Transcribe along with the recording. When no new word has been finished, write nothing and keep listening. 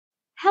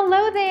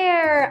Hello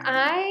there!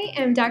 I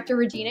am Dr.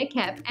 Regina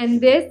Koepp, and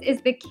this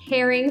is the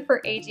Caring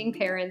for Aging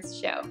Parents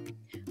show.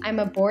 I'm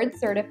a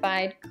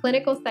board-certified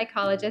clinical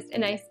psychologist,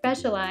 and I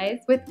specialize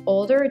with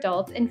older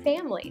adults and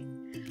families.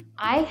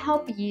 I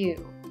help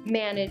you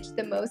manage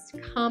the most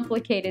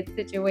complicated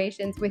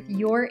situations with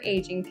your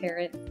aging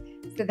parents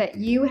so that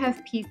you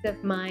have peace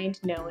of mind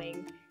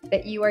knowing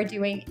that you are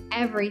doing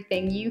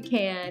everything you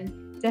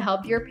can to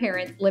help your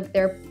parents live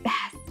their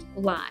best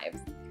lives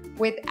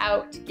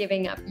without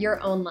giving up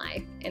your own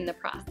life in the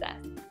process.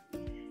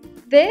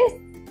 This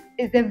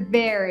is a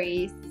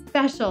very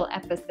special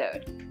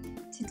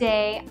episode.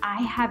 Today, I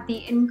have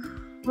the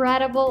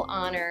incredible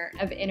honor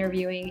of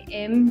interviewing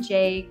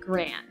MJ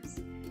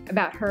Grant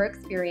about her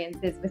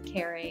experiences with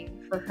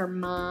caring for her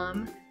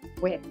mom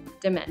with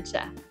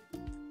dementia.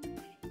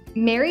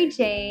 Mary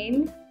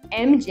Jane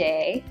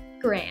MJ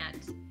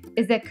Grant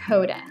is a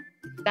CODA.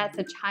 That's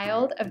a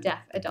child of deaf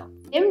adults.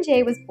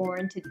 MJ was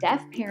born to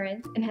deaf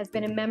parents and has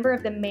been a member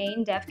of the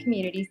Maine deaf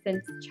community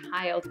since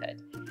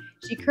childhood.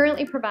 She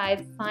currently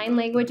provides sign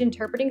language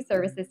interpreting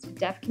services to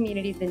deaf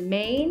communities in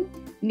Maine,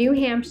 New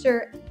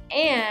Hampshire,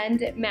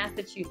 and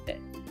Massachusetts.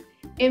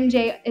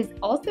 MJ is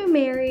also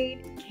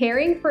married,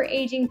 caring for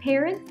aging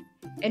parents,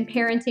 and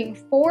parenting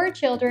 4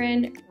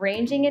 children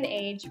ranging in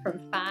age from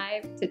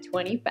 5 to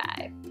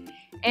 25.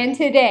 And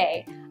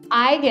today,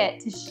 I get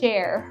to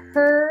share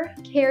her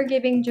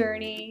caregiving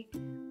journey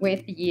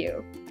with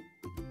you.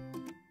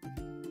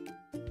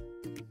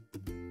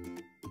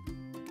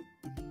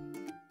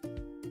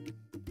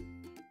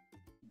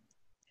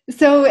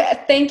 So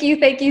thank you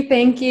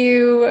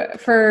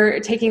for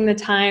taking the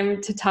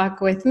time to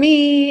talk with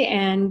me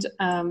and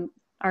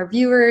our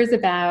viewers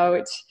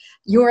about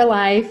your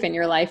life and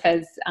your life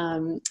as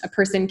a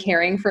person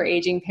caring for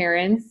aging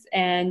parents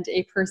and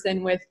a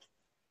person with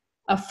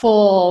a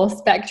full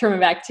spectrum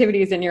of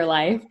activities in your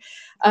life.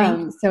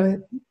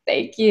 So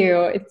thank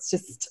you. It's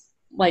just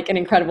like an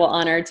incredible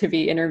honor to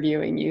be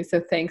interviewing you. So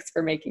thanks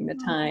for making the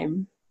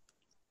time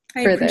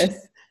for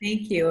this.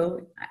 Thank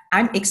you.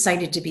 I'm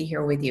excited to be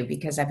here with you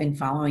because I've been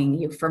following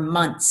you for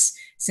months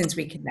since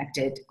we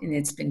connected, and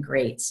it's been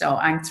great. So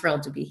I'm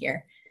thrilled to be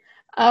here.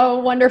 Oh,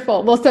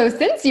 wonderful. Well, so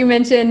since you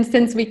mentioned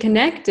since we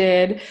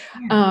connected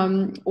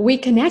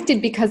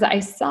because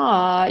I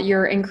saw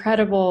your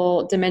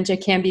incredible Dementia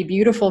Can Be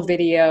Beautiful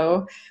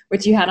video,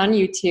 which you had on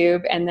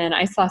YouTube. And then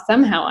I saw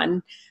somehow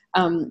on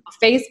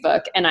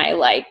Facebook, and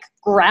I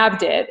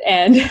grabbed it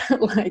and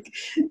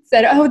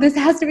said, oh, this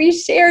has to be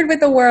shared with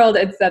the world.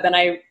 And so then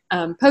I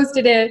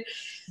posted it.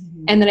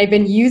 Mm-hmm. And then I've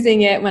been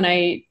using it when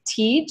I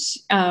teach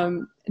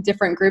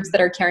different groups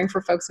that are caring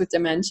for folks with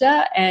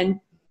dementia. And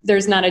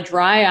there's not a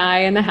dry eye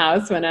in the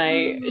house when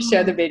I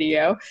show the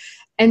video.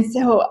 And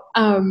so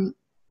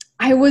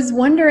I was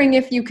wondering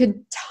if you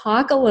could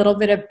talk a little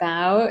bit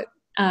about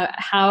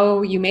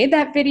how you made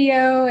that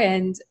video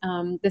and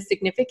the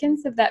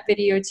significance of that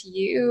video to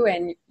you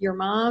and your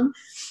mom.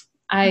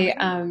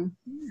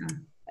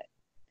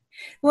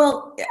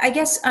 Well, I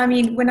guess,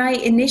 when I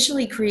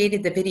initially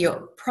created the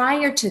video,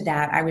 prior to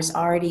that, I was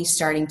already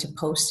starting to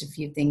post a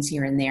few things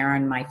here and there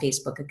on my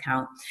Facebook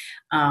account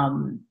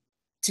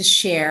to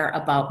share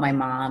about my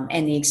mom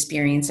and the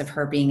experience of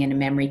her being in a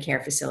memory care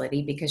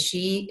facility because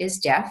she is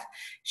deaf,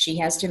 she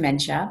has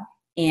dementia,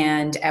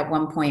 and at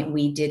one point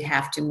we did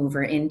have to move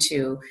her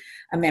into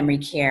a memory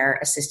care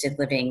assisted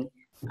living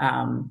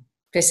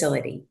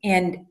facility.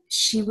 And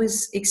she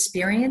was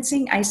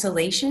experiencing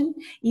isolation,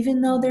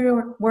 even though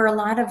there were a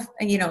lot of,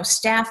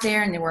 staff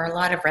there and there were a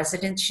lot of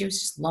residents, she was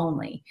just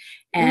lonely.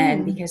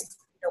 And because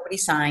nobody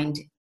signed,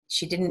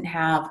 she didn't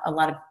have a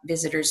lot of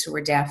visitors who were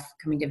deaf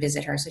coming to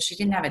visit her. So she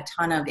didn't have a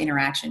ton of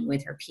interaction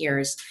with her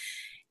peers.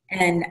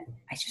 And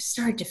I just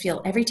started to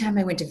feel every time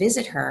I went to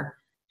visit her,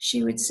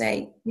 she would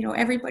say,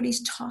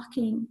 everybody's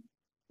talking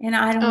and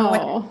I don't know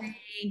what they're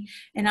saying.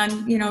 And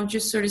I'm,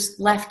 just sort of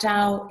left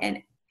out,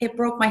 and it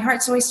broke my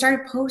heart. So I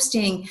started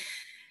posting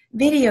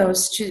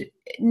videos to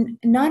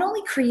not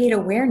only create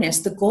awareness,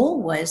 the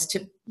goal was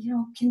to,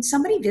 can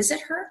somebody visit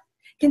her?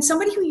 Can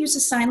somebody who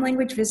uses sign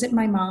language visit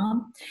my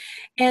mom?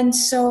 And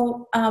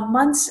so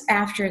months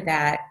after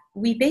that,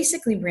 we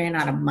basically ran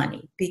out of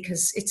money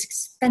because it's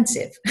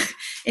expensive.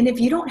 And if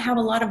you don't have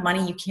a lot of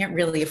money, you can't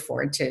really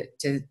afford to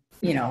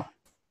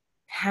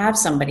have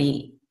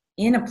somebody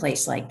in a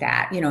place like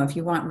that, if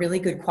you want really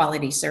good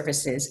quality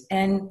services.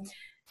 And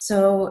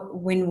so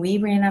when we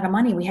ran out of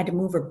money, we had to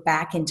move her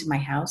back into my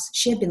house.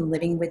 She had been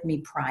living with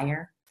me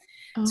prior.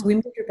 So we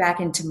moved her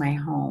back into my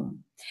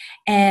home.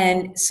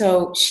 And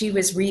so she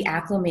was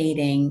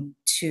reacclimating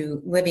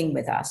to living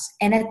with us.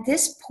 And at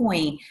this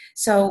point,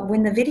 so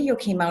when the video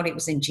came out, it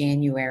was in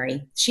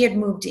January. She had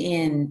moved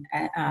in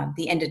at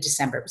the end of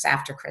December. It was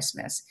after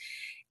Christmas.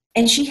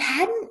 And she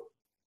hadn't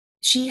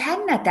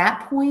at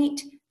that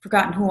point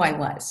forgotten who I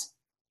was,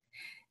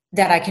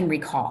 that I can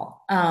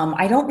recall.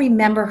 I don't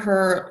remember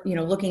her,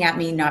 looking at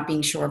me, not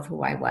being sure of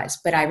who I was.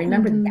 But I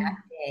remember that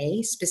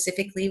day,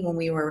 specifically when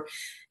we were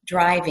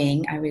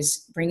driving, I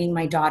was bringing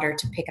my daughter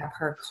to pick up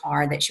her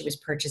car that she was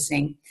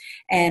purchasing.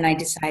 And I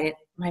decided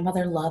my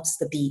mother loves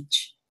the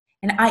beach.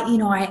 And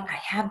I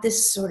have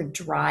this sort of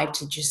drive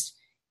to just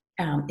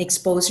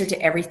expose her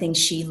to everything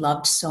she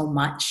loved so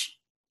much,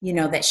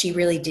 that she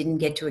really didn't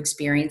get to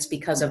experience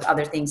because of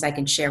other things I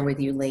can share with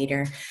you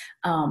later.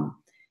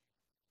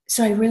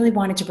 So I really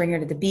wanted to bring her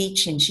to the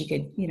beach, and she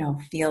could,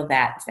 feel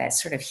that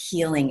sort of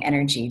healing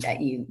energy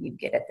that you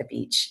get at the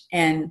beach.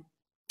 And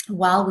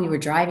while we were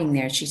driving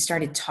there, she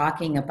started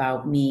talking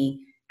about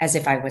me as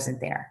if I wasn't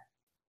there.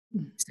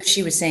 So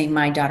she was saying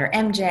my daughter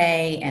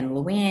MJ and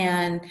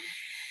Luann.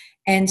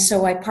 And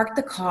so I parked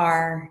the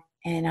car,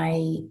 and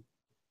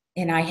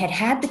I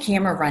had the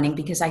camera running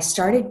because I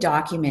started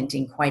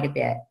documenting quite a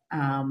bit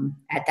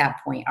at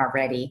that point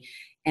already.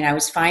 And I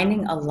was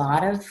finding a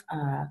lot of,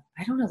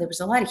 there was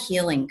a lot of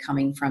healing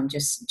coming from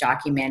just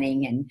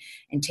documenting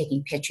and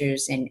taking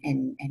pictures and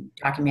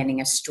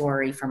documenting a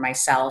story for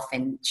myself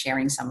and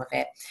sharing some of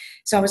it.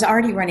 So I was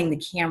already running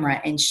the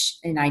camera, and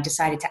I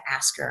decided to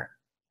ask her,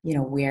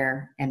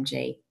 where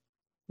MJ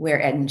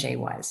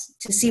was,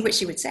 to see what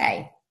she would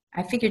say.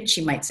 I figured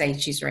she might say,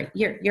 she's right,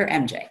 you're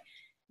MJ,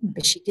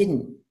 but she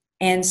didn't.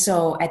 And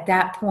so at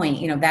that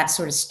point, that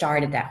sort of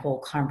started that whole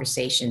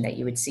conversation that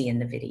you would see in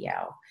the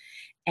video.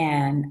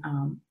 And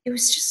it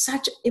was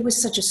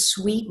such a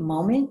sweet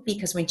moment,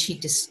 because when she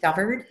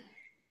discovered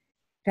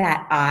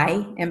that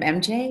I am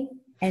MJ,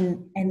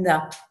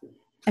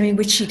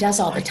 which she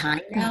does all the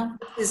time now,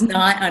 is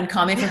not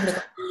uncommon for her to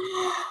go,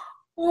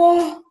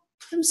 oh,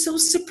 I'm so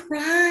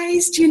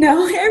surprised,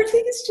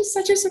 everything is just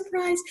such a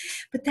surprise.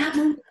 But that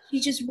moment, she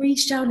just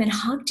reached out and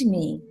hugged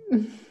me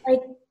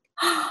like,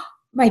 oh,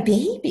 my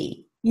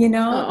baby,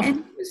 Oh. and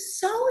it was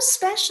so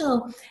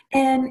special.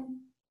 And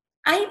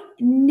I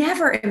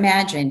never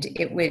imagined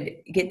it would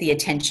get the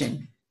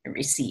attention it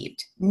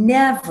received.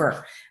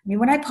 Never.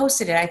 When I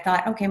posted it, I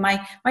thought, okay,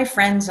 my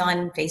friends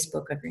on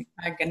Facebook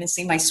are going to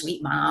see my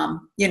sweet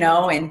mom,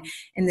 and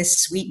this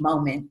sweet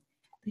moment.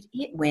 But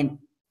it went,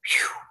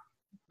 whew,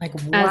 like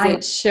as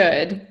it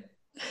should.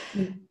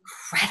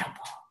 Incredible.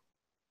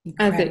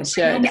 As it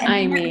should.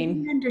 I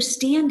didn't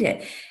understand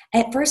it.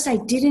 At first, I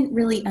didn't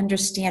really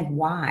understand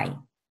why.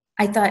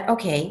 I thought,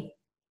 okay,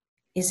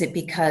 is it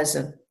because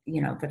of,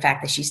 the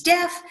fact that she's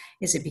deaf?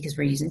 Is it because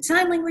we're using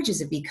sign language?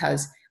 Is it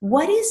because,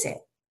 what is it?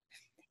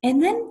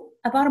 And then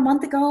about a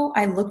month ago,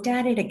 I looked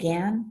at it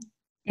again,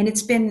 and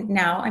it's been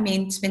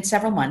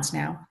several months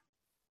now.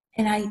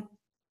 And I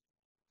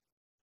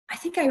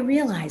think I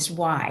realized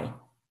why.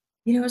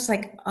 It's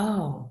like,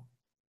 oh,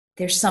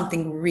 there's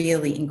something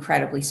really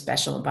incredibly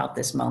special about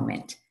this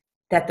moment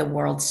that the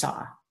world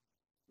saw.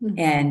 Mm-hmm.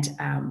 And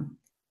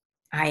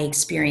I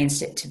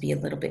experienced it to be a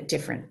little bit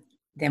different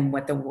than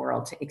what the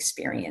world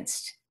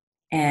experienced.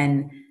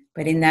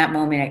 But in that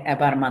moment,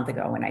 about a month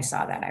ago, when I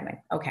saw that, I'm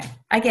like, okay,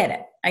 I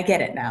get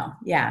it now.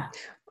 Yeah.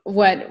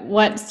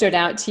 What stood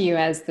out to you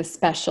as the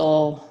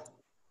special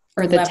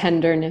or the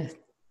tenderness?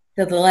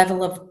 The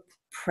level of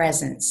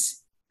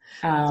presence.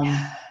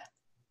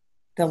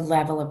 The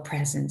level of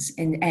presence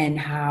and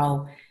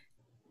how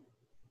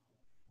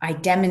I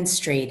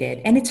demonstrated.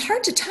 And it's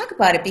hard to talk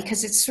about it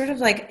because it's sort of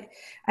like,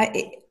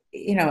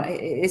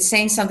 it's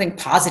saying something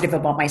positive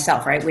about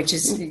myself, right? Which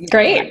is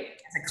great.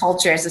 As a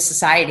culture, as a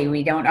society,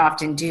 we don't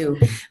often do.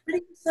 But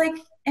it's like,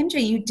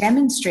 MJ, you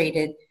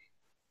demonstrated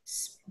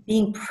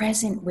being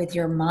present with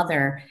your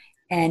mother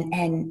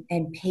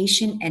and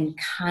patient and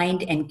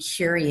kind and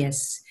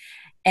curious,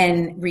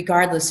 and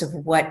regardless of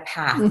what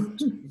path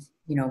is,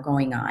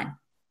 going on.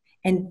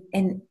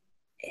 And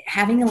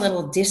having a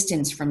little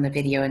distance from the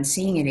video and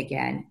seeing it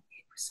again,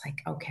 it was like,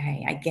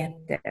 okay, I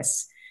get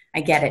this.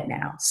 I get it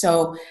now.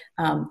 So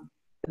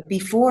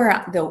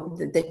before,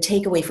 the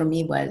takeaway for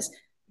me was,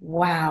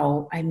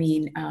 wow,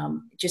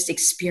 just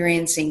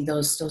experiencing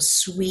those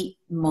sweet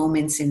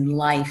moments in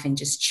life and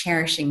just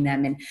cherishing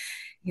them. And,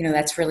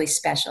 that's really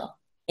special.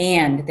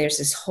 And there's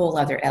this whole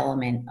other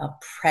element of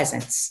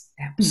presence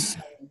that was so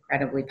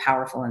incredibly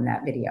powerful in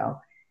that video.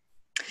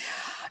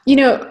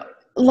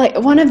 Like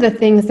one of the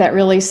things that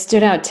really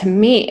stood out to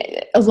me,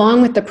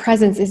 along with the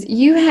presence, is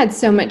you had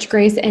so much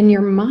grace, and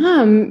your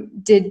mom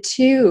did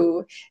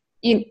too.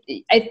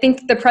 I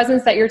think the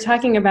presence that you're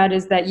talking about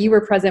is that you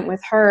were present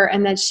with her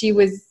and that she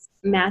was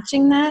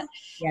matching that.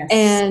 Yes.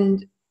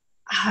 And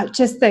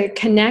just the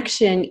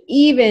connection,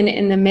 even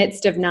in the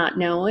midst of not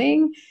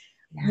knowing,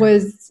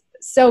 was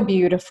so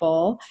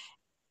beautiful.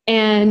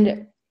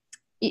 And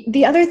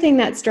the other thing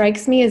that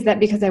strikes me is that,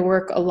 because I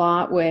work a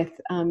lot with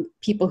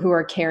people who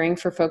are caring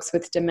for folks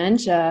with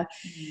dementia,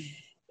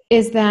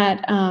 is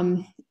that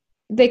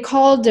they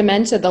call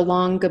dementia the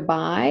long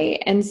goodbye.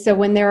 And so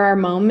when there are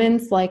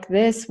moments like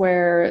this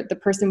where the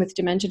person with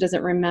dementia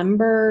doesn't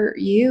remember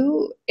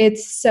you, it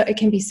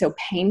can be so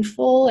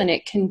painful, and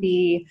it can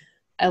be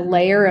a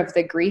layer of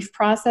the grief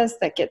process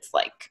that gets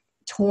like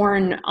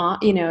torn off.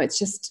 It's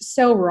just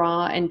so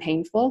raw and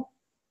painful.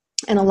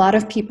 And a lot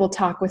of people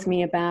talk with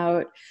me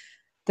about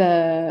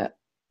the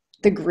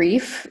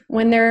grief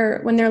when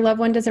their loved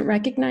one doesn't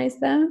recognize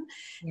them,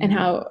 and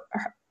how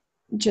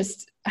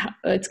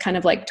it's kind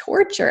of like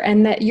torture,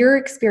 and that your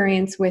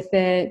experience with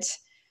it,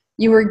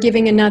 you were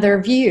giving another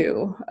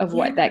view of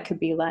what Yeah. that could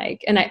be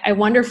like. And I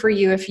wonder for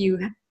you if you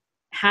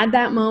had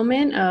that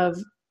moment of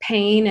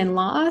pain and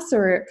loss,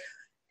 or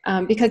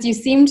because you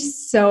seemed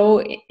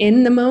so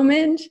in the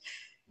moment.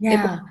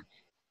 Yeah.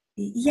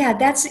 Yeah.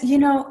 That's, you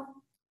know,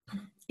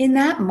 in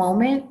that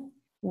moment,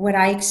 what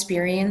I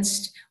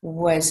experienced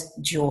was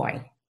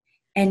joy.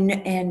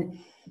 And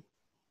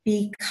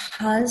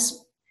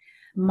because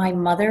my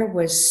mother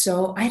was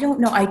so, I don't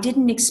know, I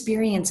didn't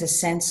experience a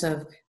sense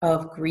of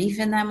grief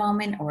in that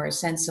moment or a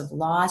sense of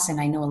loss. And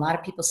I know a lot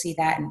of people see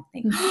that and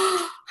think,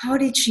 oh, how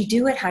did she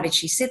do it? How did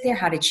she sit there?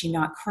 How did she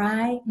not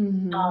cry?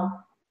 Mm-hmm.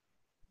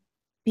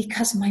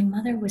 Because my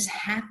mother was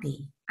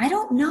happy. I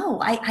don't know.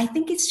 I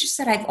think it's just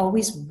that I've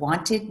always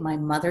wanted my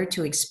mother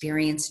to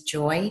experience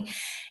joy.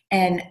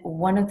 And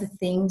one of the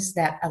things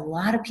that a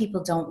lot of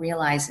people don't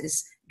realize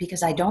is,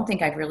 because I don't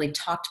think I've really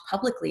talked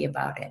publicly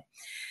about it,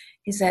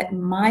 is that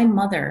my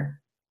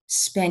mother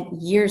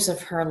spent years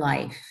of her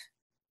life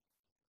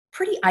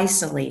pretty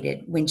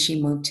isolated when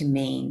she moved to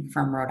Maine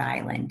from Rhode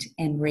Island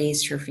and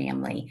raised her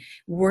family,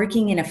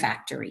 working in a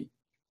factory.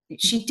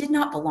 She did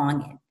not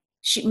belong in.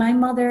 My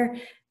mother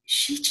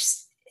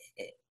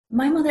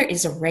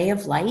is a ray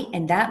of light,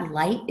 and that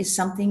light is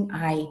something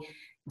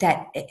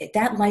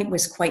that light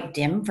was quite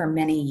dim for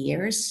many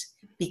years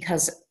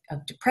because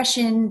of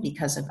depression,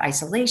 because of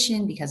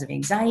isolation, because of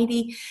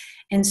anxiety.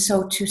 And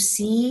so to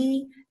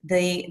see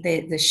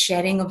the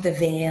shedding of the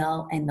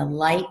veil and the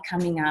light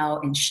coming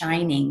out and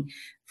shining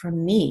for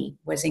me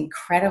was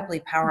incredibly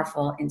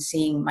powerful in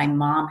seeing my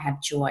mom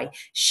have joy.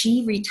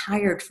 She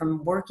retired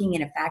from working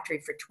in a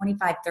factory for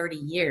 25, 30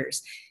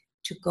 years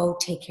to go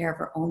take care of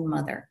her own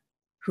mother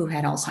who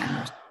had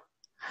Alzheimer's.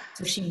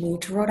 So she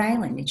moved to Rhode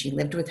Island and she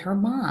lived with her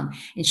mom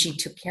and she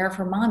took care of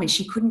her mom, and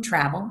she couldn't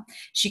travel.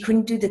 She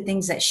couldn't do the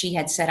things that she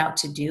had set out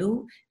to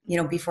do,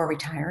 before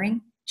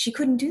retiring. She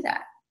couldn't do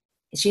that.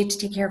 She had to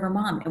take care of her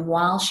mom. And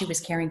while she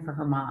was caring for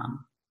her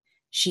mom,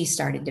 she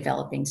started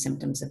developing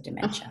symptoms of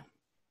dementia.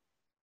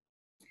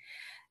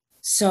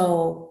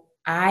 So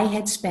I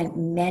had spent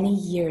many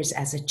years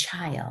as a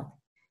child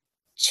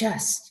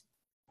just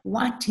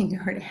wanting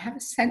her to have a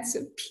sense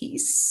of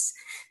peace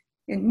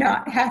and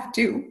not have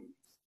to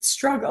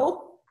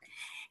struggle.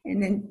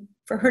 And then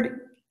for her to,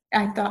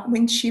 I thought,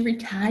 when she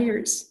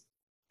retires,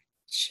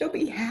 she'll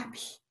be happy.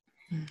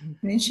 Mm-hmm.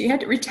 And then she had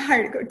to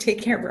retire to go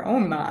take care of her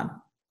own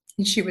mom.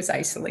 And she was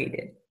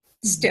isolated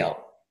still.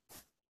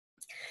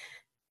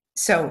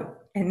 So,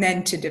 and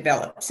then to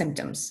develop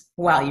symptoms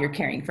while you're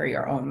caring for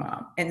your own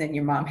mom. And then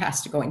your mom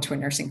has to go into a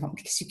nursing home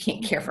because you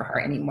can't care for her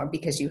anymore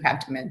because you have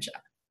dementia.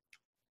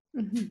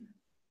 Mm-hmm.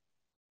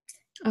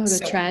 Oh, the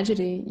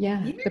tragedy.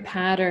 Yeah. The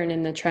pattern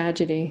and the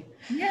tragedy.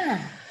 Yeah.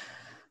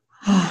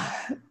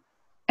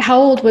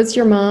 How old was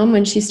your mom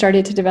when she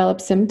started to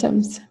develop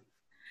symptoms?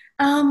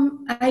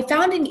 I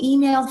found an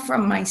email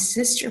from my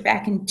sister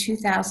back in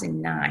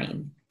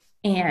 2009,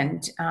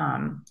 and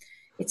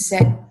it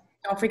said,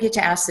 "Don't forget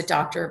to ask the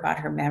doctor about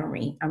her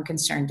memory. I'm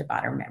concerned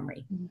about her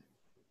memory." Mm-hmm.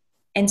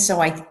 And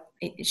so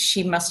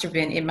it must have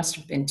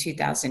been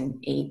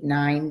 2008,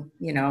 9,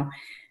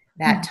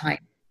 that time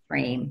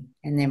frame.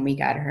 And then we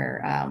got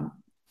her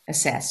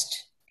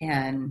assessed,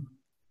 and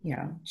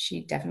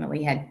she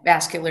definitely had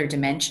vascular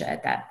dementia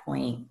at that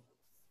point.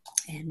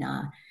 And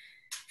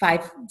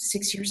about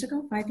 6 years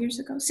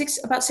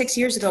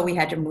ago, we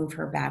had to move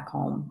her back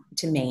home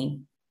to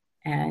Maine.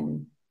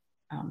 And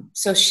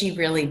so she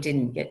really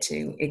didn't get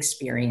to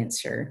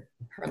experience her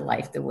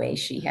life the way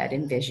she had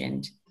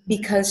envisioned,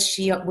 because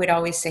she would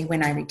always say,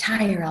 when I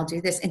retire, I'll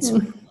do this. And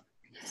so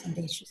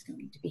someday she's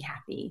going to be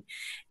happy.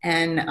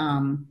 And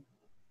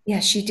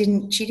she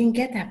didn't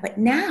get that. But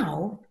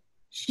now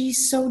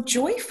she's so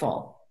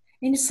joyful.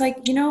 And it's like,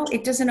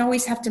 it doesn't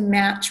always have to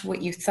match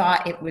what you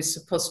thought it was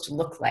supposed to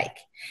look like.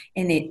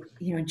 And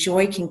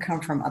joy can come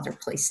from other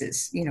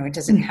places. It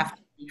doesn't have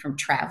to be from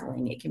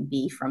traveling. It can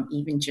be from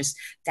even just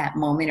that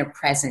moment of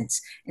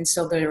presence. And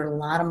so there are a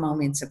lot of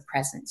moments of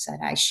presence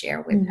that I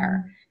share with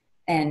her,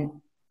 and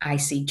I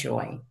see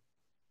joy.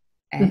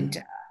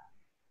 And,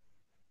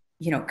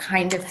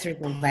 kind of through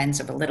the lens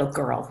of a little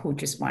girl who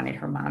just wanted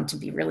her mom to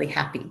be really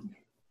happy,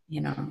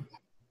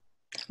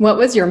 What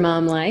was your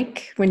mom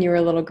like when you were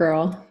a little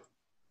girl?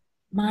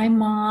 My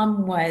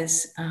mom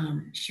was,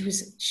 she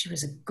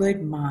was a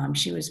good mom.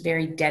 She was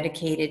very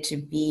dedicated to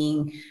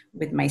being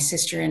with my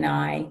sister and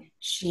I.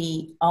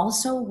 She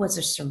also was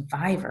a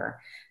survivor.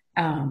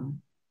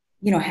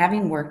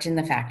 Having worked in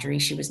the factory,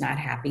 she was not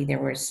happy.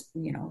 There was,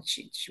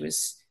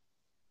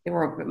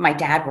 my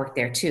dad worked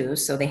there too.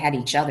 So they had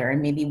each other and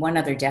maybe one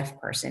other deaf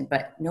person,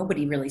 but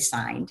nobody really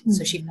signed. Mm-hmm.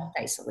 So she felt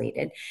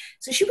isolated.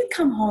 So she would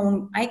come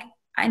home.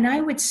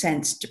 I would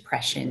sense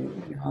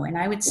depression, and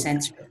I would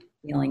sense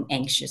feeling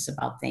anxious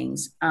about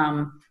things.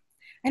 I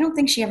don't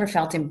think she ever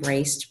felt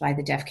embraced by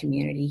the deaf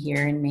community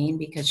here in Maine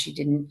because she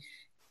didn't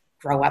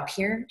grow up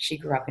here. She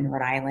grew up in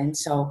Rhode Island.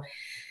 So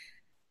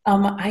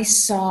I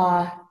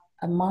saw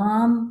a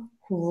mom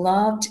who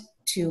loved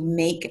to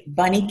make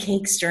bunny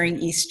cakes during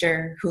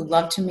Easter, who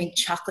loved to make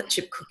chocolate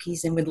chip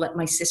cookies and would let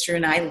my sister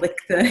and I lick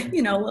the,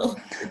 little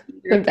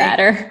The thing.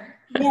 batter.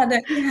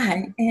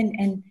 Yeah.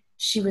 And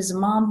she was a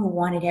mom who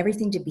wanted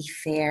everything to be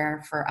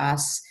fair for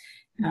us.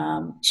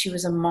 She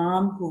was a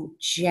mom who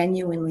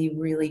genuinely,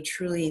 really,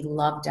 truly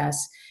loved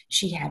us.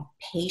 She had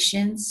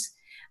patience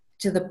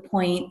to the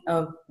point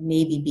of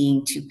maybe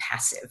being too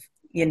passive,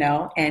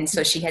 And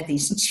so she had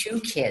these two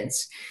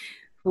kids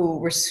who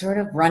were sort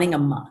of running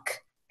amok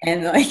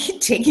and like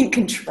taking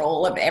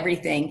control of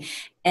everything.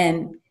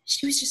 And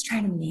she was just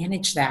trying to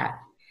manage that.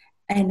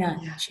 And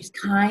she's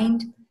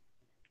kind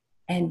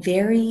and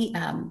very,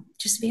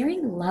 just very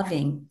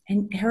loving.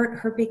 And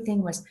her big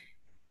thing was,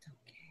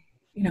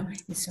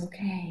 it's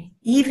okay.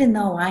 Even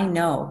though I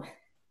know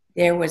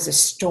there was a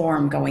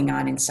storm going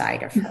on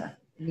inside of her,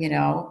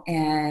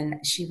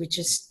 and she would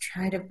just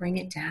try to bring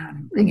it down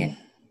and bring it,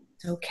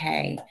 it's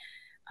okay.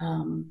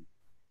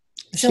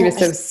 She was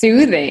so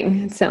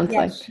soothing, it sounds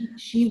like.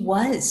 She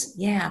was.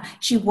 Yeah.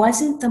 She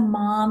wasn't the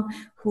mom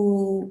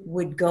who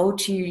would go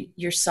to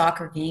your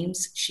soccer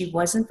games. She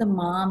wasn't the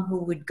mom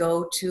who would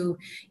go to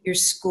your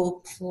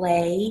school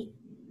play,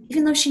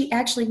 even though she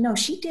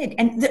did.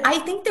 And I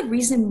think the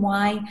reason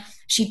why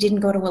she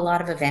didn't go to a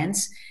lot of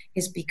events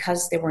is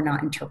because there were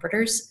not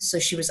interpreters. So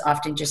she was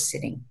often just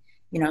sitting,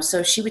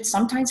 so she would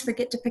sometimes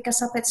forget to pick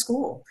us up at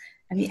school.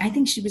 I mean, I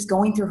think she was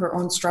going through her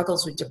own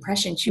struggles with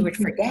depression. She would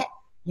forget.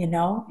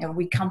 And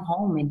we'd come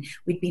home and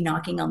we'd be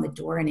knocking on the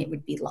door and it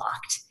would be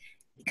locked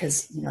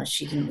because,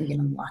 she didn't leave it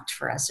unlocked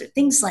for us or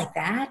things like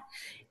that.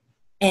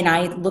 And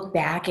I look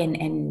back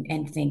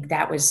and think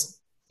that was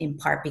in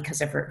part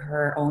because of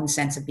her own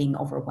sense of being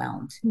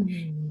overwhelmed.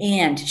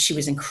 And she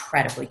was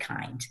incredibly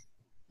kind.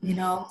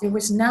 There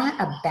was not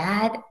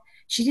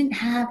she didn't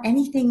have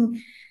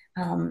anything.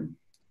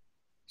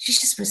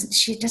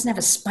 She doesn't have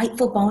a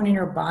spiteful bone in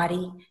her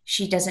body.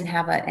 She doesn't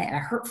have a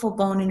hurtful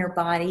bone in her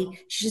body.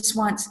 She just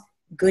wants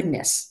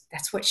goodness.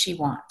 That's what she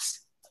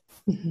wants.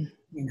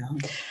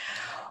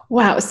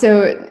 Wow.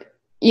 So,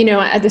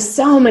 there's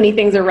so many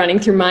things are running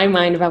through my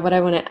mind about what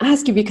I want to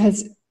ask you,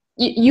 because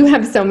you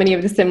have so many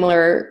of the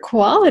similar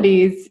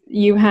qualities.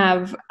 You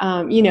have,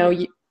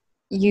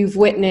 you've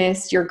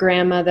witnessed your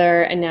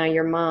grandmother and now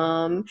your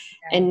mom,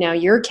 and now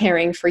you're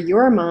caring for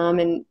your mom,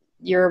 and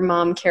your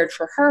mom cared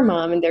for her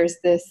mom. And there's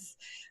this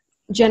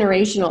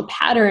generational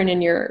pattern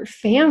in your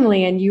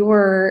family, and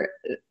you're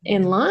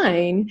in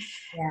line.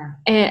 Yeah.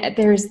 And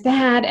there's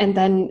that, and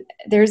then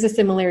there's a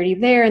similarity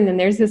there, and then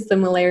there's a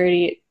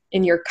similarity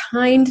in your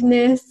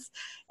kindness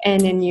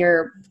and in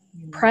your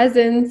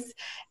presence.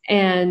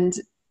 And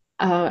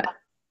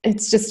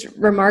it's just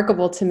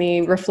remarkable to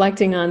me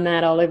reflecting on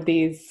that, all of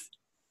these,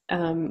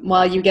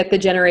 while you get the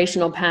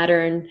generational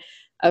pattern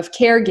of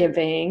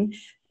caregiving,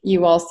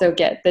 you also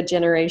get the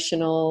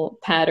generational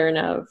pattern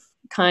of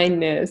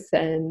kindness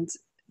and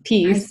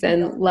peace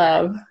and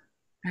love.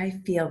 I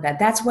feel that.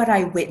 That's what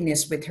I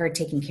witnessed with her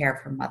taking care of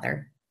her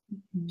mother.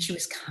 She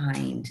was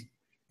kind,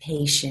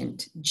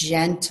 patient,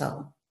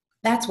 gentle.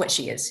 That's what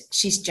she is.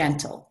 She's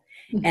gentle.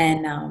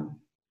 And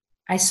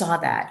I saw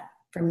that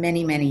for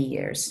many, many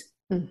years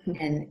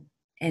and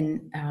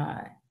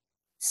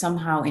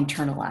somehow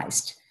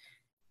internalized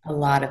a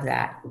lot of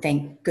that.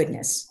 Thank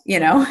goodness,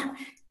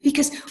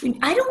 because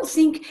I don't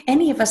think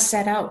any of us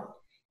set out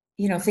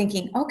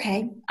thinking,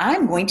 okay,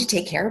 I'm going to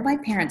take care of my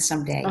parents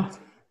someday. Oh.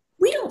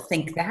 We don't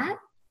think that.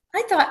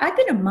 I thought, I've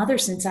been a mother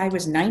since I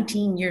was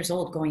 19 years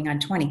old, going on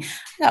 20.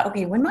 I thought,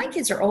 okay, when my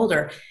kids are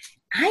older,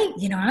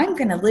 I'm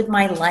going to live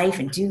my life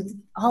and do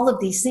all of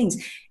these things.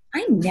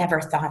 I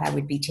never thought I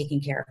would be taking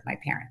care of my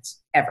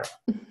parents, ever.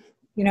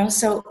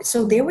 So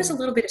there was a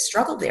little bit of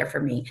struggle there for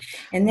me.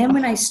 And then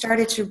when I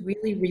started to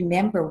really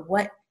remember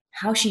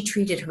how she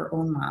treated her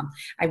own mom,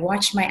 I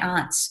watched my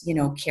aunts,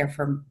 care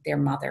for their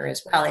mother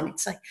as well. And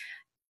it's like,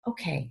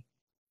 okay,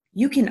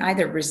 you can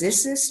either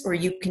resist this or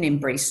you can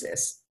embrace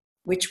this.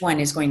 Which one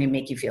is going to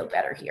make you feel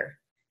better here?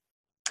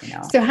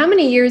 So how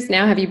many years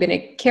now have you been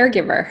a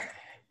caregiver?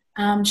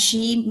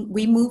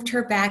 We moved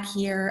her back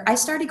here. I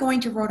started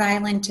going to Rhode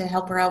Island to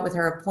help her out with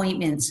her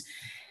appointments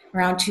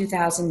around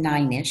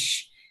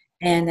 2009-ish.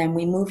 And then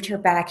we moved her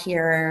back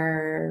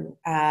here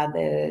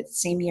the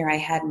same year I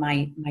had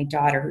my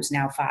daughter, who's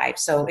now 5.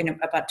 So in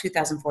about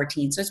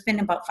 2014. So it's been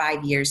about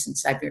 5 years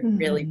since I've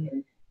really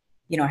been,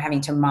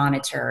 having to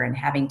monitor and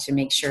having to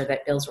make sure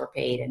that bills were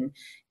paid. And,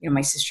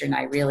 my sister and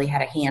I really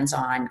had a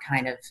hands-on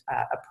kind of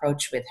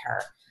approach with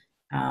her.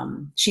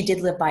 She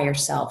did live by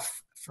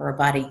herself for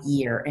about a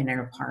year in an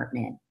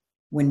apartment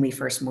when we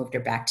first moved her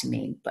back to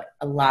Maine. But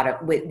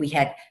we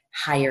had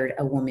hired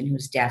a woman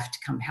who's deaf to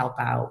come help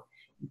out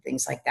and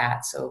things like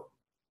that. So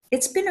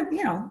it's been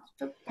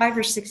 5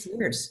 or 6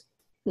 years.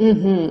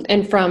 Mm-hmm.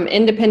 And from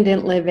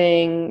independent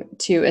living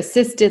to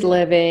assisted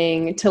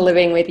living to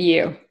living with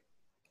you.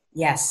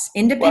 Yes.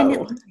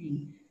 Independent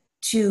living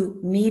to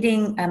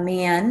meeting a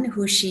man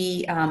who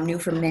she knew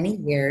for many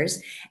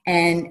years.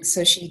 And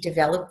so she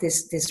developed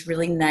this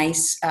really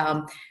nice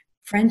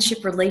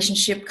friendship,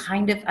 relationship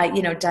kind of,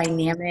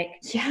 dynamic.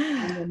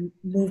 Yeah. And then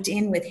moved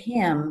in with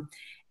him.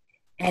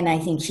 And I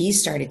think he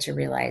started to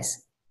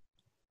realize,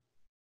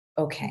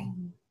 okay,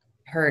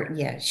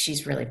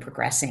 she's really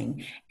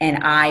progressing.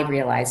 And I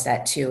realized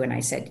that too. And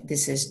I said,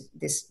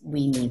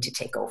 we need to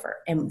take over.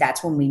 And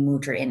that's when we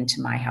moved her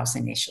into my house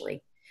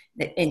initially.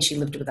 And she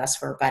lived with us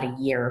for about a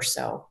year or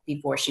so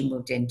before she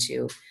moved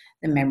into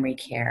the memory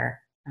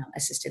care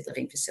assisted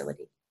living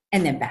facility,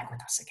 and then back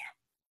with us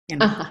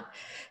again. Uh-huh.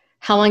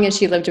 How long has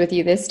she lived with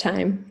you this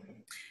time?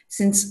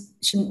 Since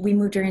we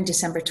moved her in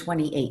December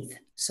 28th.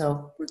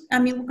 So,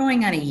 we're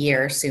going on a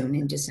year soon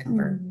in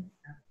December.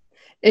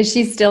 Is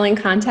she still in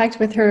contact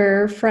with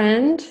her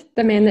friend,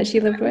 the man that she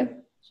lived with?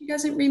 She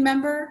doesn't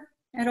remember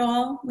at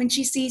all. When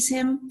she sees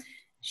him,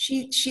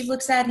 she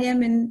looks at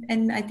him,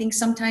 and I think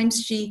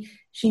sometimes she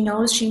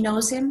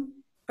knows him,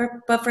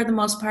 but for the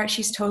most part,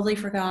 she's totally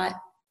forgot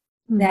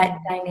that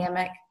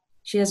dynamic.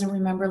 She doesn't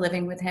remember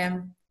living with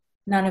him,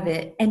 none of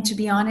it. And to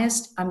be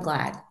honest, I'm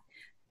glad,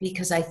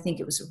 because I think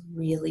it was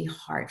really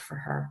hard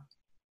for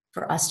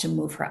us to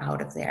move her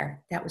out of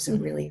there. That was a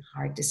really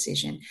hard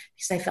decision,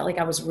 because I felt like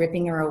I was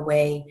ripping her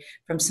away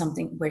from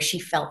something where she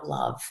felt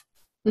love,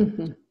 she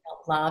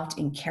felt loved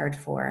and cared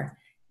for.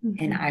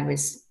 And I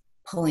was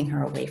pulling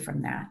her away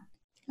from that.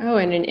 Oh,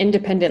 and an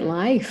independent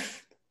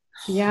life.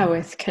 Yeah,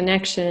 with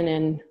connection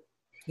and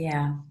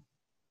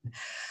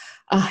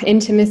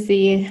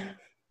intimacy.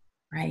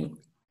 Right.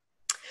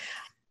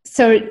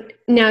 So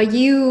now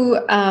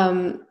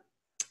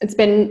it's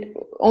been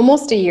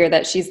almost a year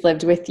that she's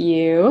lived with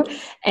you.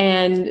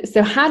 And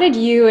so how did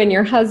you and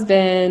your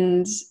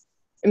husband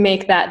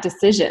make that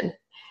decision?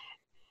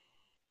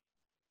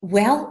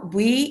 Well,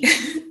 we,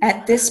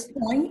 at this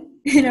point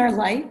in our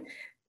life,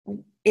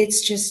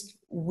 it's just,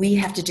 we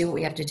have to do what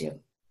we have to do.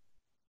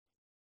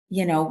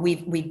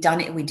 We've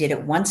done it. We did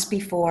it once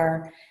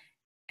before.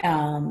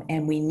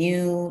 And we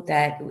knew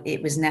that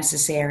it was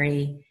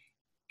necessary.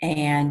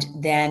 And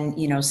then,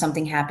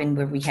 something happened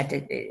where we had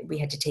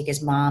to take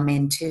his mom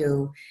in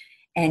too.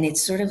 And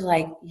it's sort of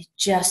like, you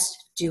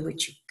just do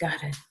what you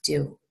gotta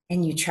do,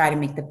 and you try to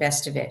make the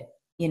best of it,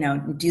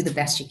 do the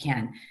best you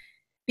can,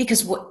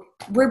 because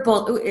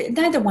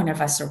neither one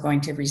of us are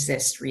going to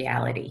resist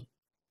reality.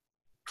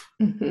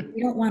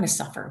 We don't want to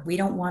suffer. We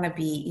don't want to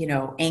be,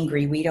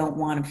 angry. We don't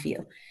want to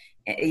feel,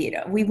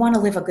 we want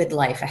to live a good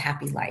life, a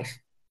happy life.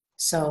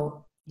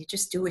 So you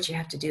just do what you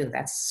have to do.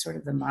 That's sort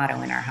of the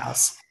motto in our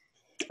house.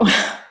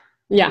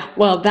 Yeah,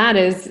 well, that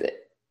is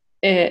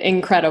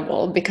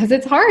incredible, because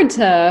it's hard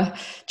to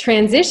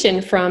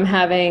transition from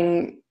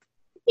having,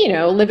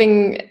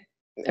 living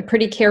a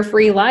pretty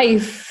carefree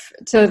life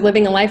to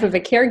living a life of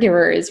a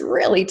caregiver is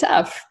really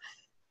tough.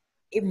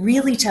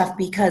 Really tough,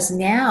 because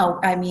now,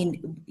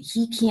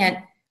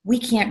 we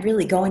can't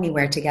really go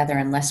anywhere together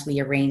unless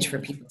we arrange for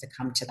people to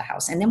come to the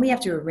house. And then we have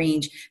to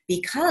arrange,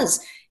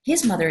 because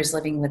his mother is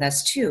living with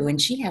us too,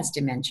 and she has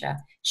dementia.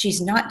 She's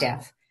not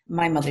deaf.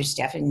 My mother's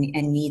deaf and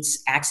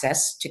needs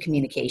access to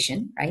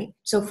communication, right?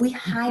 So if we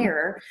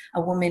hire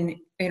a woman,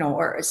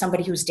 or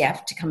somebody who's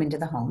deaf to come into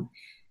the home,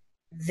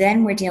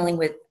 then we're dealing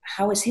with,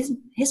 how is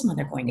his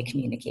mother going to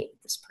communicate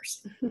with this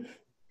person?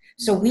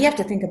 So we have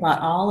to think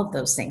about all of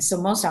those things.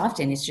 So most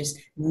often it's just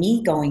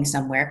me going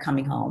somewhere,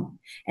 coming home,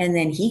 and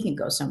then he can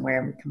go somewhere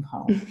and we come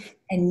home.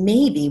 And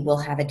maybe we'll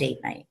have a date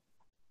night.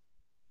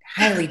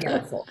 Highly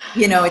doubtful.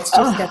 It's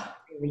just doesn't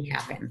really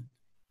happen.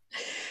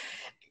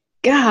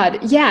 God,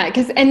 yeah,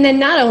 and then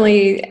not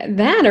only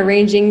that,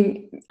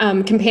 arranging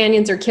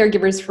companions or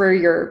caregivers for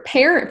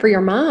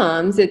your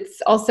moms,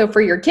 it's also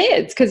for your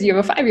kids, because you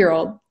have a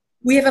 5-year-old.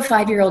 We have a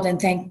 5-year-old, and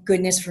thank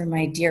goodness for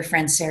my dear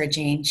friend Sarah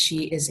Jane.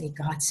 She is a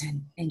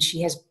godsend, and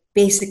she has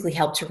basically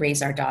helped to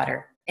raise our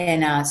daughter.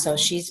 And so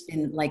she's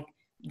been like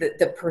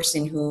the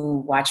person who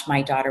watched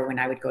my daughter when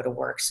I would go to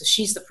work. So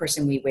she's the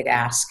person we would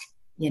ask,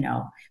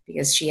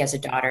 because she has a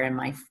daughter, and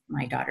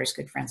my daughter's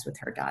good friends with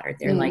her daughter.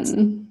 They're like,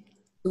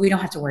 we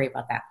don't have to worry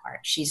about that part.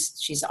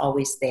 She's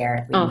always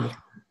there.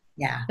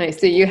 Yeah.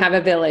 Nice. So you have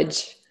a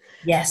village.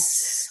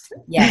 Yes.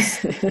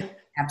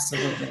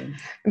 Absolutely.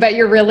 But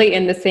you're really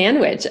in the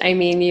sandwich.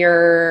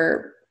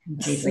 You're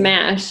completely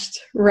smashed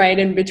right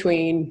in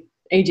between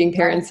aging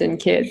parents and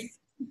kids.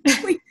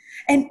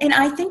 And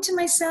I think to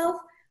myself,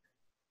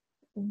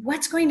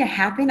 what's going to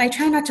happen? I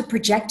try not to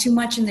project too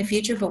much in the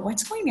future, but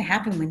what's going to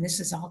happen when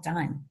this is all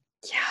done?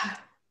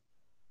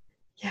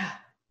 Yeah.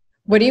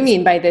 What do you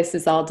mean by this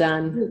is all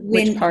done?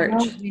 Which part?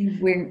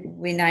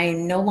 When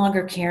I'm no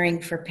longer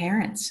caring for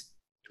parents.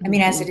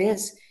 As it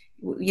is,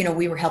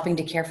 we were helping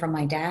to care for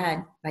my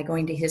dad by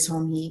going to his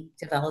home. He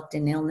developed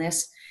an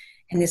illness,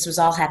 and this was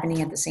all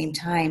happening at the same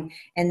time.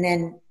 And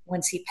then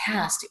once he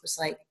passed, it was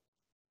like,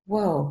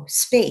 whoa,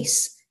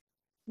 space.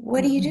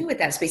 What do you do with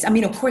that space?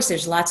 Of course,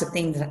 there's lots of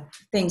things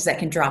that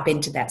can drop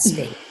into that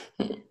space,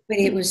 but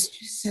it was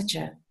just such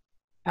a,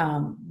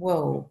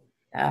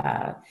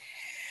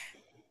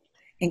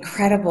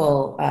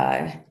 incredible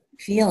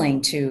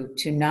feeling to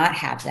not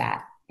have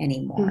that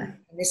anymore.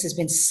 This has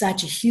been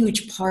such a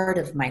huge part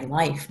of my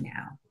life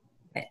now.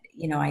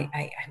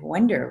 I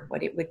wonder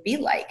what it would be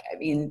like. I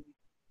mean,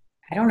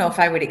 I don't know if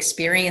I would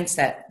experience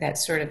that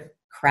sort of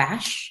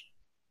crash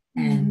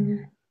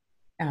and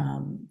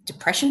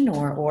depression,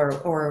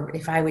 or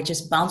if I would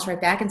just bounce right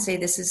back and say,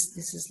 this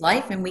is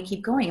life and we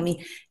keep going. I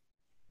mean,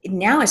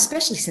 now,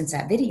 especially since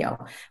that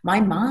video, my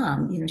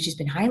mom, she's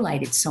been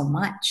highlighted so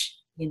much,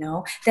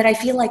 that I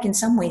feel like in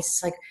some ways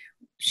it's like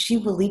she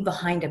will leave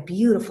behind a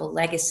beautiful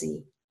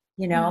legacy,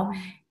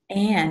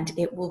 and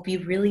it will be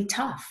really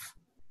tough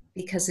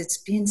because it's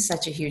been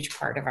such a huge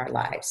part of our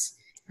lives.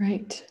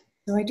 Right.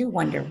 So I do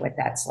wonder what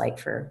that's like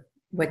for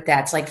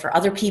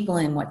other people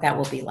and what that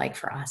will be like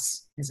for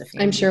us as a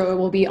family. I'm sure it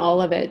will be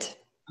all of it.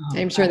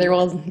 I'm sure there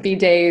will be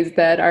days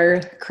that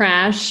are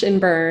crash and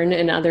burn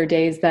and other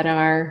days that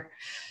are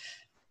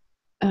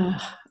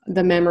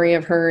the memory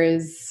of her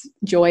is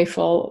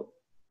joyful.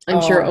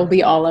 I'm sure it will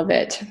be all of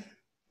it.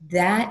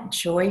 That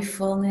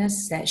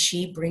joyfulness that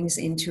she brings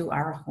into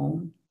our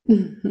home,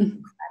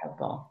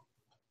 incredible.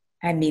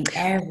 I mean,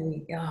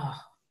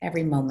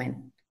 every moment.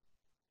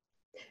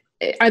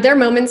 Are there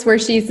moments where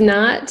she's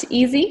not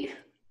easy?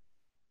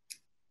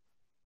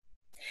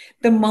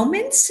 The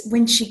moments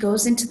when she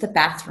goes into the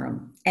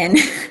bathroom and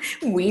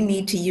we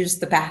need to use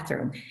the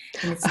bathroom.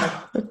 And it's like,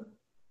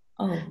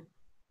 oh,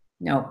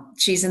 no,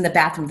 she's in the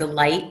bathroom. The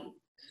light,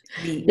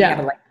 we have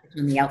a light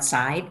on the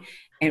outside,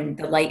 and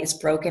the light is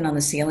broken on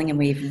the ceiling, and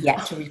we've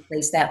yet to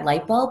replace that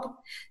light bulb.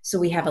 So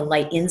we have a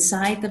light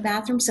inside the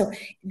bathroom. So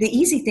the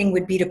easy thing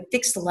would be to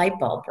fix the light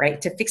bulb,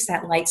 right? To fix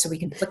that light so we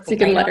can flick the light on. So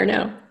you can let her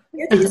know.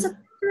 Use the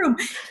bathroom,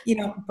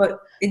 but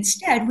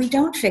instead we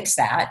don't fix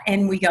that.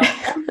 And we go,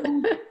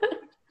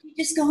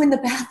 just go in the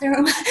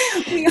bathroom.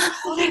 We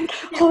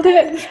hold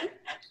it.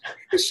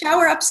 The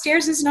shower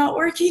upstairs is not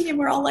working. And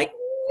we're all like,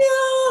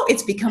 no.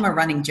 It's become a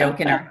running joke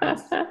in our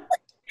house.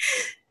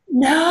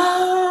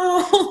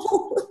 No.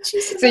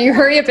 So you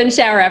hurry up and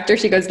shower after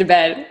she goes to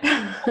bed.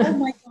 Oh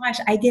my gosh.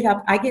 I get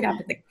up at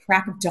the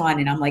crack of dawn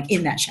and I'm like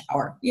in that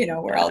shower.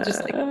 We're all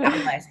just like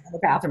analyzing in the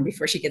bathroom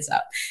before she gets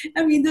up.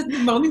 I mean, the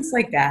moments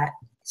like that,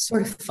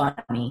 sort of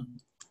funny.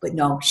 But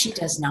no, she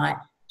does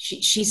not.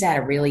 She's at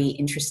a really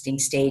interesting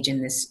stage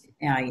in this,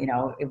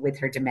 with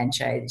her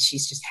dementia.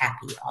 She's just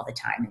happy all the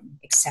time and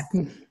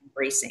accepting,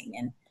 embracing,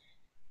 and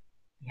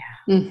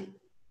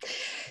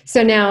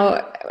So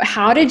now,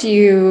 how do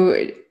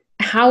you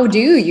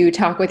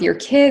talk with your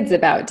kids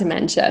about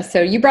dementia? So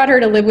you brought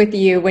her to live with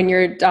you when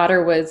your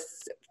daughter was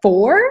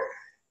 4?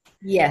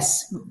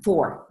 Yes,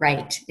 4,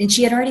 right. And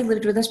she had already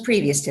lived with us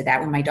previous to that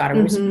when my daughter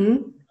was 4.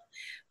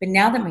 But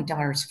now that my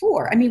daughter is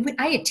 4, I mean,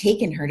 I had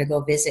taken her to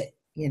go visit,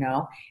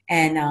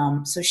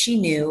 and so she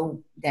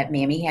knew that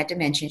Mammy had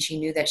dementia. She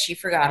knew that she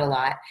forgot a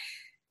lot.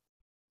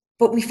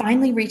 But we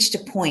finally reached a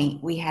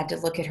point we had to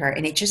look at her,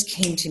 and it just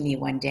came to me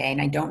one day,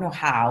 and I don't know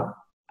how,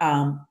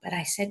 but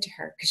I said to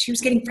her, because she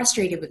was getting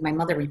frustrated with my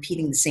mother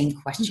repeating the same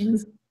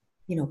questions,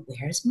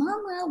 where's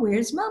Mama?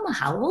 Where's Mama?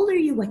 How old are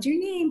you? What's your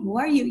name? Who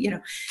are you?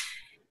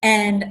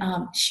 And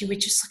she would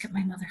just look at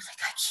my mother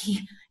like, I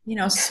can't,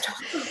 stop.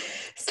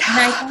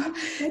 Stop.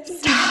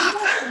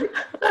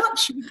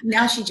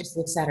 Now she just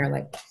looks at her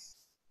like,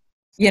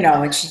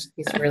 and she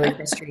gets really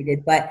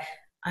frustrated. But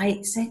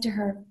I said to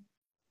her,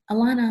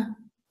 Alana,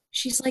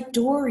 she's like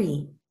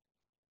Dory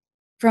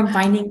from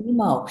Finding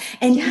Nemo.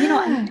 And,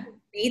 I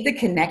made the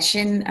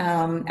connection.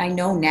 I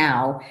know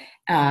now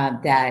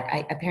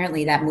that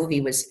apparently that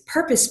movie was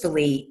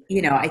purposefully,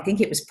 I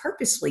think it was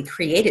purposefully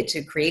created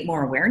to create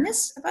more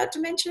awareness about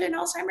dementia and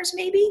Alzheimer's,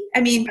 maybe.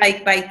 I mean,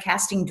 by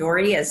casting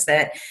Dory as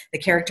the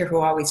character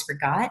who always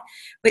forgot.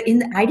 But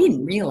I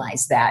didn't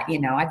realize that,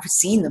 I've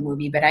seen the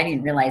movie, but I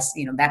didn't realize,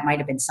 that might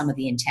have been some of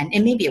the intent.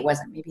 And maybe it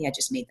wasn't. Maybe I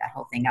just made that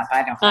whole thing up.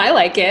 I don't know. I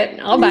like it.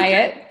 I'll buy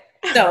it.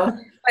 So,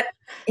 but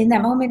in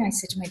that moment, I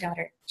said to my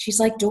daughter, she's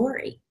like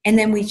Dory. And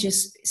then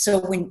so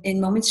when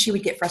in moments she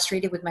would get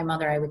frustrated with my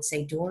mother, I would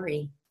say,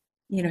 Dory,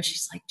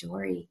 she's like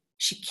Dory.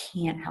 She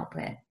can't help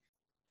it.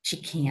 She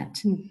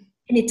can't. And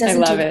it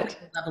doesn't take a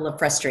level of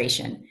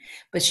frustration,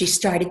 but she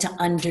started to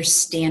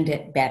understand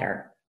it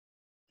better,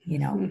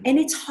 and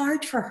it's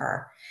hard for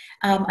her.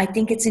 I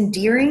think it's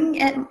endearing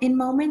in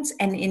moments,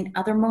 and in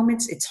other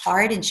moments it's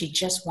hard, and she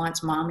just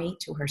wants Mommy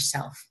to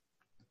herself.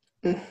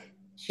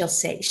 She'll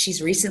say,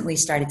 she's recently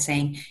started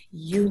saying,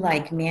 you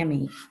like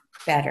Mammy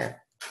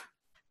better.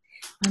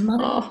 My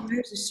mother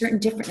requires a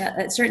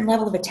certain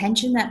level of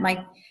attention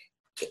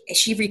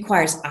she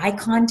requires eye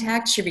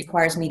contact. She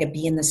requires me to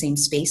be in the same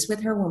space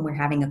with her when we're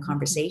having a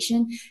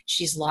conversation.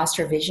 She's lost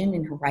her vision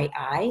in her right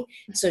eye.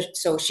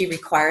 So she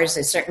requires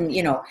a certain,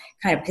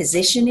 kind of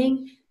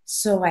positioning.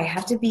 So I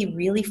have to be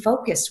really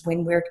focused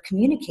when we're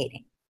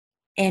communicating.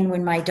 And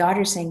when my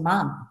daughter's saying,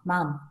 Mom,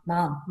 Mom,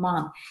 Mom,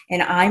 Mom,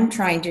 and I'm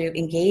trying to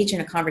engage in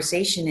a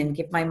conversation and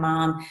give my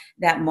mom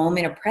that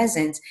moment of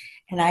presence,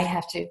 and I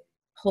have to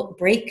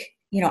break,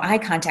 eye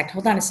contact,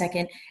 hold on a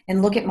second,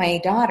 and look at my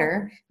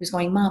daughter who's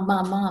going, Mom,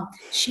 Mom, Mom.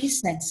 She's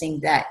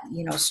sensing that,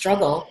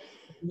 struggle,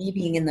 me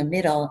being in the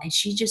middle, and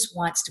she just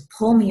wants to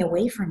pull me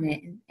away from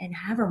it and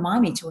have her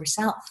Mommy to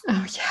herself.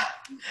 Oh, yeah.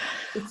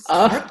 It's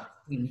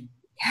heartbreaking.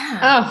 Yeah.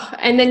 Oh,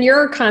 and then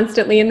you're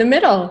constantly in the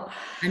middle.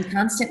 I'm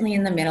constantly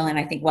in the middle, and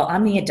I think, well,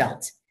 I'm the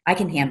adult. I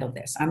can handle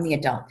this. I'm the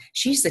adult.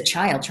 She's the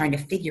child trying to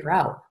figure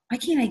out, why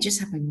can't I just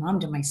have my mom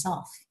to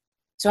myself?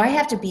 So I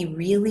have to be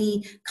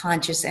really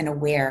conscious and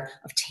aware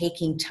of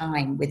taking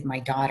time with my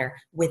daughter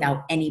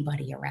without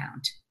anybody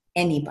around,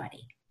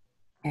 anybody.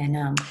 And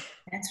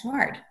that's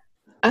hard.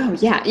 Oh,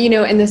 yeah.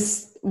 And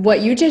this,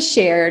 what you just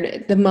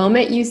shared, the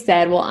moment you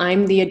said, well,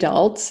 I'm the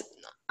adult,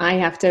 I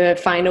have to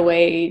find a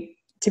way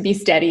to be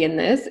steady in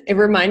this. It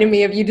reminded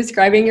me of you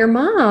describing your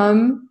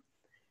mom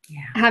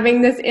Yeah.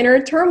 having this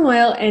inner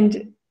turmoil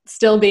and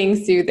still being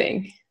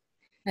soothing.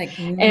 Like,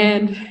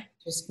 And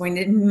just going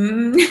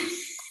to,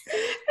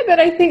 then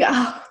I think,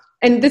 oh,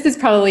 and this is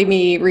probably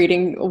me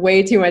reading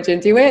way too much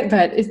into it,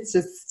 but it's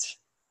just.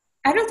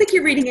 I don't think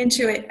you're reading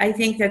into it. I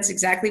think that's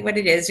exactly what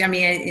it is. I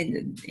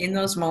mean, in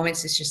those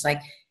moments, it's just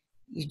like,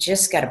 you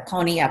just got to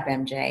pony up,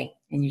 MJ,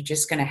 and you're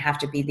just going to have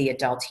to be the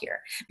adult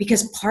here.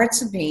 Because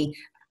parts of me,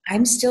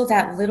 I'm still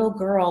that little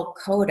girl,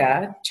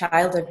 Coda,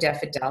 child of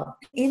deaf adult.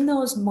 In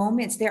those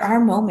moments, there are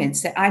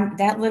moments that I'm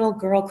that little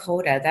girl,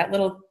 Coda, that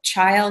little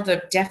child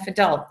of deaf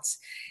adults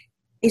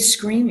is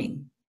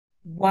screaming,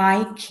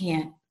 why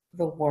can't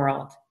the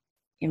world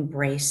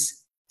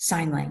embrace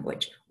sign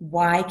language?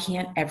 Why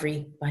can't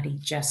everybody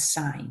just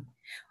sign?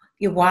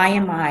 Why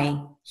am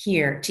I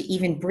here to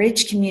even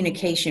bridge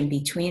communication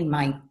between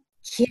my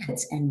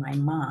kids and my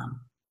mom?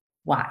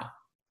 Why?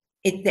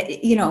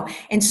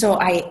 And so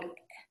I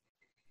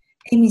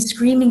mean,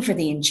 screaming for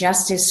the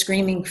injustice,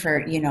 screaming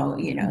for,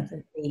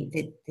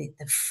 the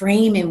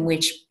frame in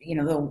which,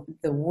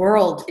 the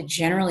world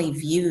generally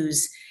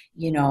views,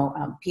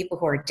 people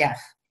who are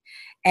deaf,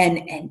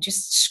 and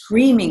just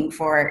screaming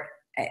for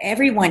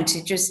everyone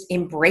to just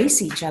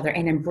embrace each other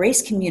and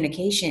embrace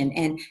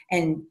communication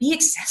and be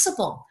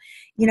accessible.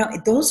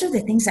 Those are the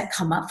things that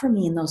come up for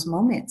me in those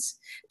moments,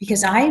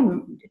 because I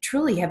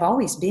truly have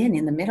always been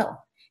in the middle,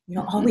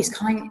 always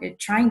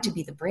trying to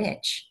be the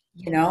bridge,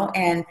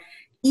 and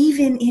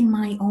even in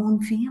my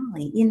own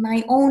family, in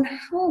my own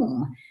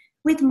home,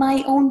 with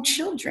my own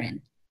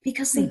children,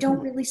 because they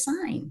don't really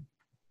sign.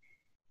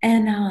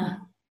 And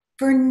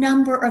for a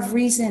number of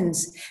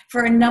reasons,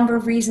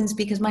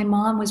 because my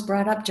mom was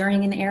brought up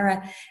during an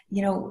era,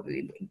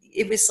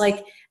 it was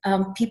like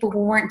people who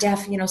weren't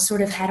deaf,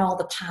 sort of had all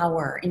the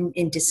power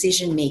in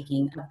decision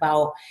making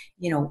about,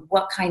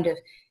 what kind of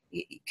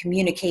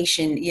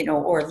communication,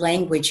 or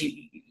language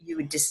you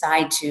would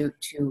decide to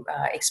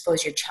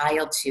expose your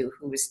child to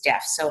who was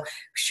deaf. So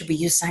should we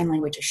use sign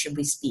language or should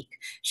we speak?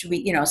 Should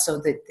we, so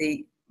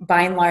that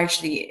by and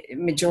large, the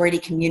majority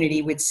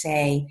community would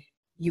say,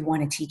 you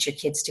want to teach your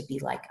kids to be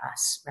like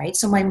us, right?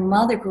 So my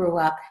mother grew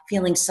up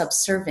feeling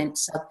subservient,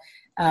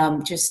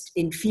 just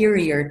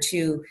inferior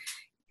to,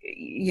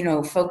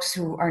 folks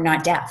who are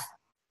not deaf.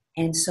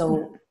 And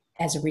so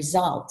as a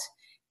result,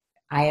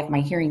 I have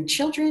my hearing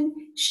children.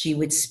 She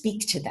would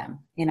speak to them.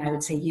 And I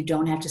would say, you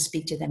don't have to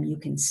speak to them. You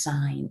can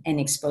sign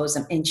and expose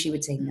them. And she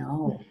would say,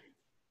 no,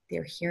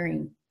 they're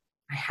hearing.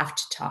 I have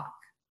to talk.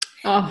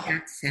 Oh,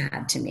 that's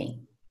sad to me.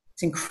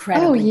 It's oh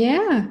incredibly.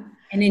 yeah.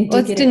 And Well,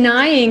 it's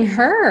denying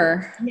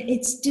her.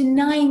 It's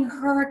denying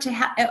her to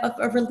have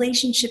a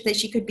relationship that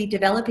she could be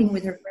developing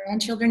with her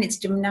grandchildren. It's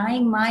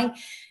denying my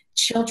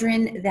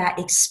children that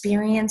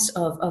experience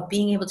of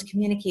being able to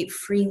communicate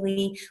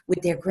freely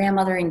with their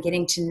grandmother and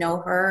getting to know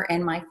her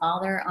and my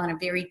father on a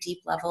very deep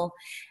level.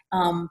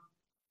 And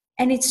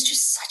it's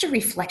just such a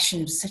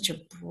reflection of such a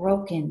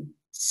broken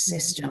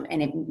system,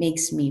 and it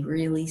makes me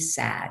really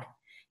sad.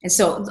 And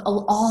so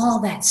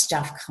all that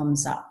stuff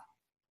comes up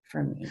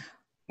for me.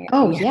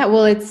 Oh, yeah.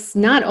 Well, it's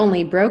not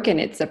only broken,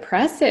 it's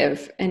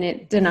oppressive, and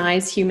it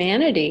denies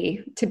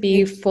humanity to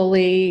be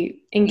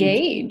fully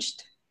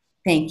engaged.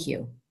 Thank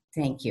you.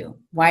 Thank you.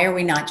 Why are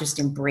we not just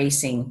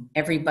embracing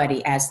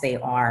everybody as they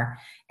are,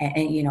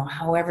 and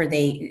however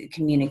they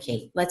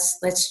communicate? Let's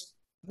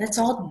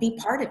all be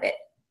part of it.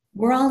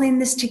 We're all in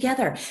this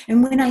together.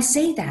 And when I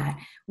say that,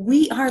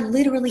 we are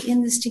literally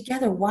in this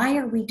together. Why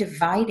are we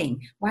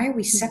dividing? Why are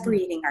we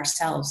separating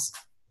ourselves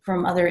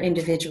from other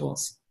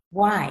individuals?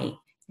 Why?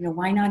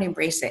 Why not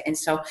embrace it? And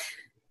so,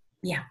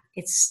 yeah,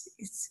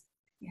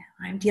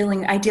 I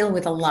deal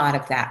with a lot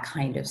of that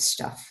kind of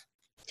stuff.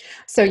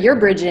 So you're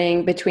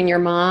bridging between your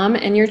mom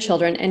and your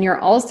children, and you're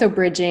also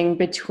bridging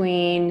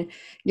between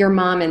your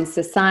mom and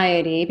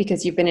society,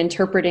 because you've been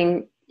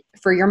interpreting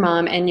for your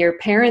mom and your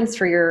parents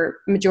for your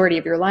majority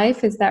of your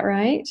life. Is that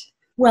right?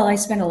 Well, I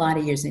spent a lot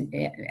of years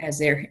as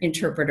their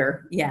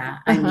interpreter. Yeah.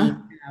 I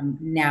mean,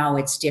 now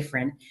it's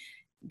different,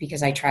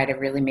 because I try to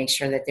really make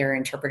sure that there are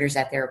interpreters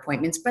at their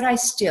appointments, but I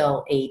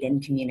still aid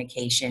in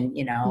communication,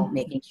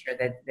 making sure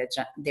that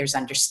there's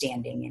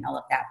understanding and all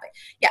of that. But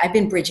yeah, I've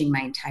been bridging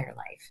my entire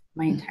life,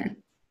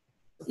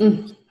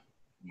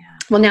 Yeah.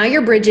 Well, now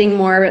you're bridging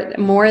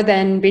more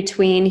than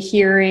between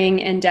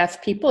hearing and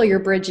deaf people. You're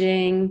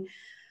bridging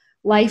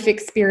life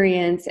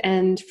experience,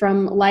 and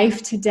from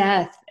life to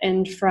death,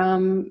 and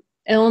from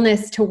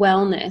illness to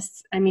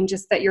wellness. I mean,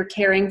 just that you're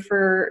caring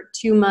for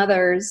two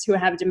mothers who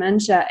have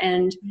dementia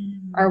and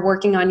are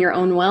working on your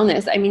own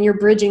wellness. I mean, you're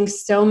bridging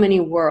so many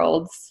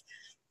worlds.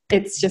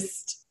 It's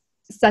just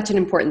such an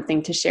important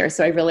thing to share.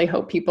 So I really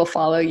hope people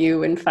follow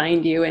you and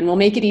find you, and we'll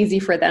make it easy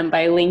for them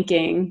by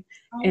linking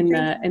in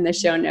the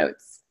show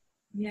notes.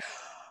 Yeah.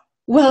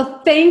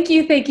 Well, thank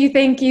you. It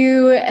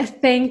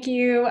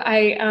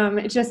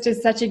just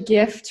is such a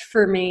gift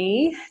for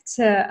me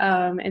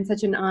and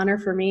such an honor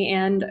for me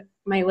and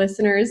my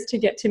listeners to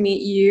get to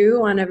meet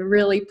you on a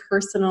really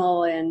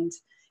personal and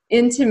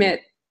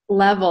intimate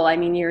level. I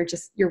mean, your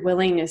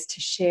willingness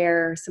to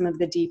share some of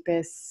the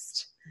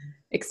deepest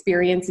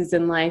experiences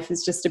in life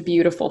is just a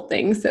beautiful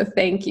thing. So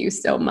thank you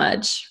so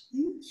much.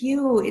 Thank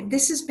you.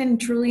 This has been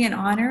truly an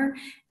honor.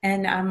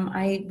 And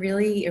I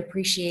really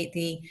appreciate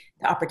the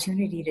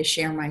opportunity to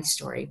share my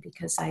story,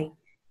 because I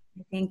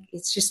think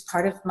it's just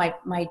part of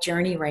my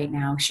journey right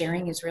now.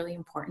 Sharing is really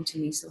important to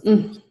me. So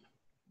thank you.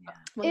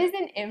 Yeah.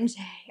 Isn't MJ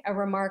a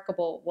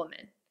remarkable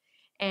woman?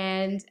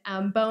 And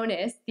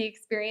bonus, the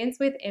experience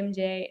with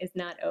MJ is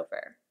not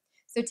over.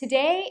 So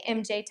today,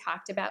 MJ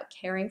talked about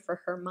caring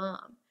for her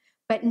mom.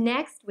 But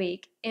next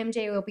week,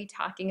 MJ will be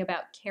talking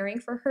about caring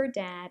for her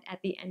dad at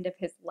the end of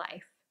his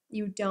life.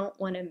 You don't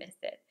want to miss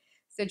it.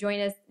 So join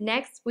us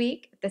next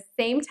week at the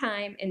same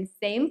time and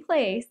same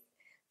place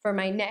for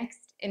my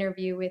next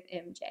interview with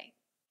MJ.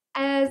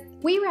 As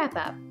we wrap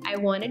up, I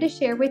wanted to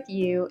share with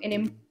you an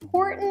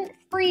important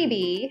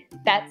freebie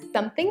that's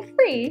something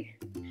free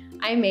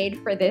I made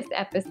for this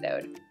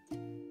episode.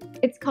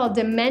 It's called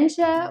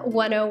Dementia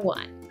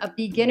 101, a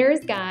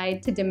beginner's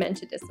guide to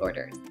dementia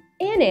disorders.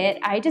 In it,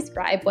 I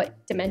describe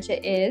what dementia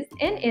is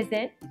and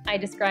isn't. I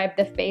describe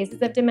the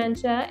phases of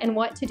dementia and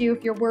what to do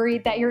if you're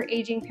worried that your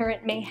aging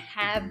parent may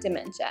have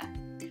dementia.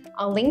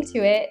 I'll link to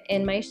it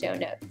in my show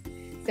notes.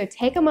 So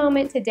take a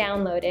moment to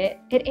download it.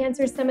 It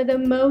answers some of the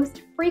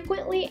most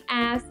frequently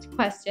asked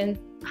questions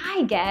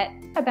I get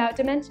about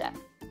dementia.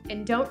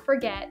 And don't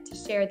forget to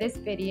share this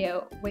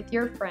video with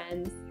your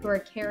friends who are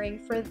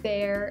caring for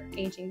their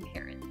aging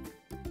parents,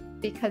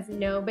 because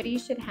nobody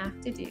should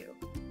have to do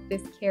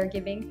this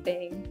caregiving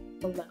thing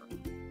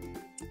alone.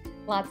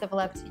 Lots of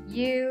love to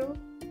you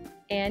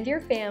and your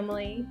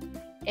family.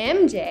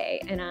 MJ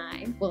and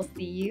I will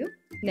see you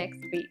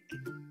next week.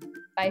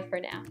 Bye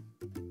for now.